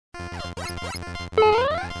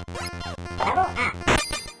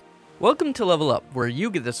Welcome to Level Up, where you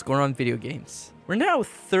get the score on video games. We're now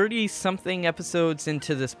 30-something episodes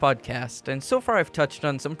into this podcast, and so far I've touched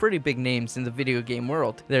on some pretty big names in the video game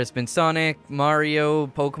world. There's been Sonic, Mario,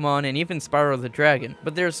 Pokemon, and even Spyro the Dragon.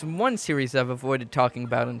 But there's one series I've avoided talking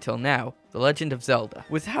about until now, The Legend of Zelda.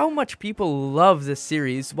 With how much people love this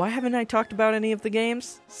series, why haven't I talked about any of the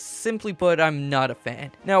games? Simply put, I'm not a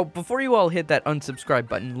fan. Now, before you all hit that unsubscribe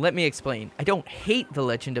button, let me explain. I don't hate The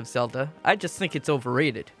Legend of Zelda, I just think it's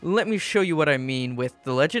overrated. Let me show you what I mean with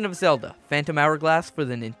The Legend of Zelda, Phantom Hourglass for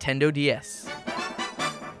the Nintendo DS.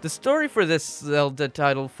 The story for this Zelda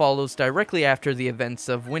title follows directly after the events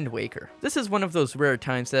of Wind Waker. This is one of those rare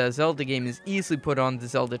times that a Zelda game is easily put on the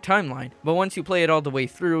Zelda timeline, but once you play it all the way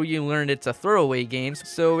through, you learn it's a throwaway game,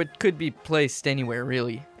 so it could be placed anywhere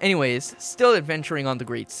really. Anyways, still adventuring on the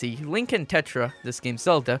Great Sea, Link and Tetra, this game's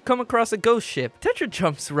Zelda, come across a ghost ship. Tetra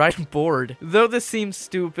jumps right aboard. Though this seems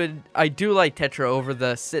stupid, I do like Tetra over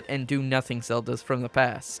the sit-and-do-nothing Zeldas from the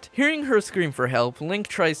past. Hearing her scream for help, Link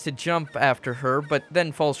tries to jump after her, but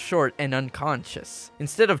then falls short and unconscious.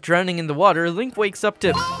 Instead of drowning in the water, Link wakes up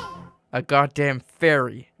to a goddamn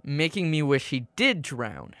fairy, making me wish he did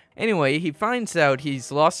drown. Anyway, he finds out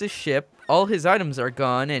he's lost his ship, all his items are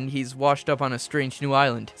gone, and he's washed up on a strange new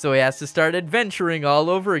island. So he has to start adventuring all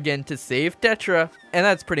over again to save Tetra. And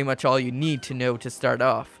that's pretty much all you need to know to start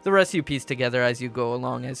off. The rest you piece together as you go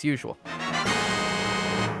along as usual.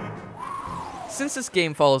 Since this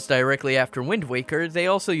game follows directly after Wind Waker, they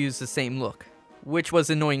also use the same look, which was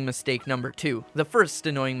annoying mistake number 2. The first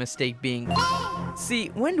annoying mistake being, see,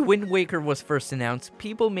 when Wind Waker was first announced,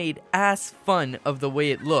 people made ass fun of the way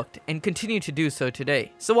it looked, and continue to do so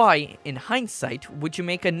today. So why, in hindsight, would you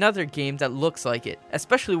make another game that looks like it,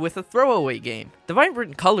 especially with a throwaway game? The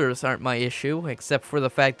vibrant colors aren't my issue, except for the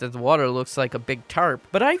fact that the water looks like a big tarp,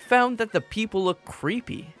 but I found that the people look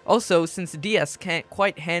creepy. Also, since the DS can't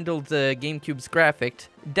quite handle the GameCube's graphics,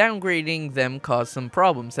 downgrading them caused some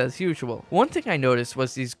problems as usual. One thing I noticed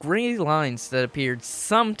was these gray lines that appeared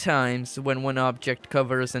sometimes when one object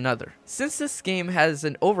covers another. Since this game has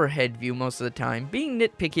an overhead view most of the time, being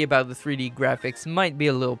nitpicky about the 3D graphics might be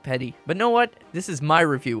a little petty. But know what? This is my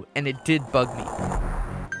review, and it did bug me.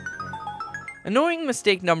 Annoying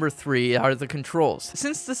mistake number 3 are the controls.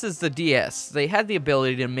 Since this is the DS, they had the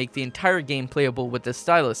ability to make the entire game playable with the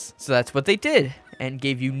stylus, so that's what they did, and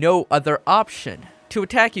gave you no other option. To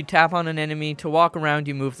attack, you tap on an enemy. To walk around,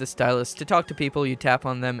 you move the stylus. To talk to people, you tap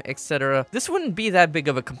on them, etc. This wouldn't be that big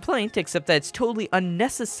of a complaint, except that it's totally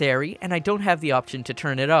unnecessary, and I don't have the option to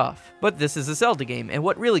turn it off. But this is a Zelda game, and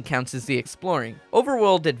what really counts is the exploring.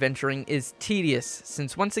 Overworld adventuring is tedious,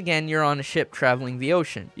 since once again, you're on a ship traveling the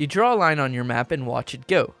ocean. You draw a line on your map and watch it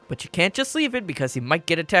go. But you can't just leave it because you might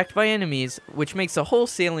get attacked by enemies, which makes the whole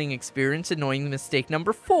sailing experience annoying mistake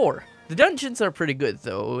number 4. The dungeons are pretty good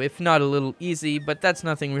though, if not a little easy, but that's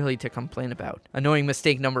nothing really to complain about. Annoying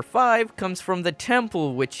mistake number 5 comes from the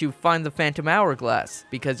temple which you find the Phantom Hourglass,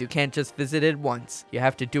 because you can't just visit it once. You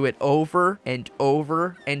have to do it over and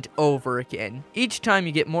over and over again. Each time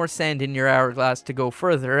you get more sand in your hourglass to go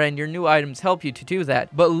further, and your new items help you to do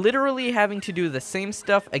that, but literally having to do the same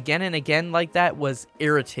stuff again and again like that was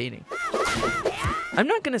irritating. I'm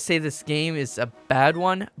not gonna say this game is a bad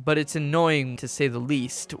one, but it's annoying to say the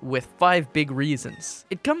least, with 5 big reasons.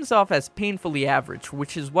 It comes off as painfully average,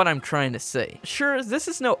 which is what I'm trying to say. Sure, this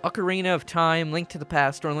is no Ocarina of Time, Link to the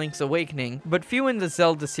Past, or Link's Awakening, but few in the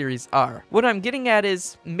Zelda series are. What I'm getting at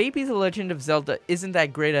is, maybe The Legend of Zelda isn't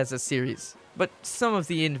that great as a series, but some of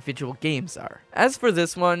the individual games are. As for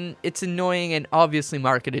this one, it's annoying and obviously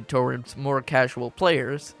marketed towards more casual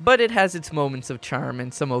players, but it has its moments of charm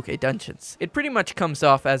and some okay dungeons. It pretty much comes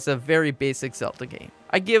off as a very basic Zelda game.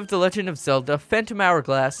 I give The Legend of Zelda Phantom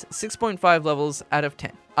Hourglass 6.5 levels out of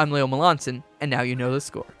 10. I'm Leo Melanson, and now you know the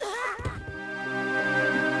score.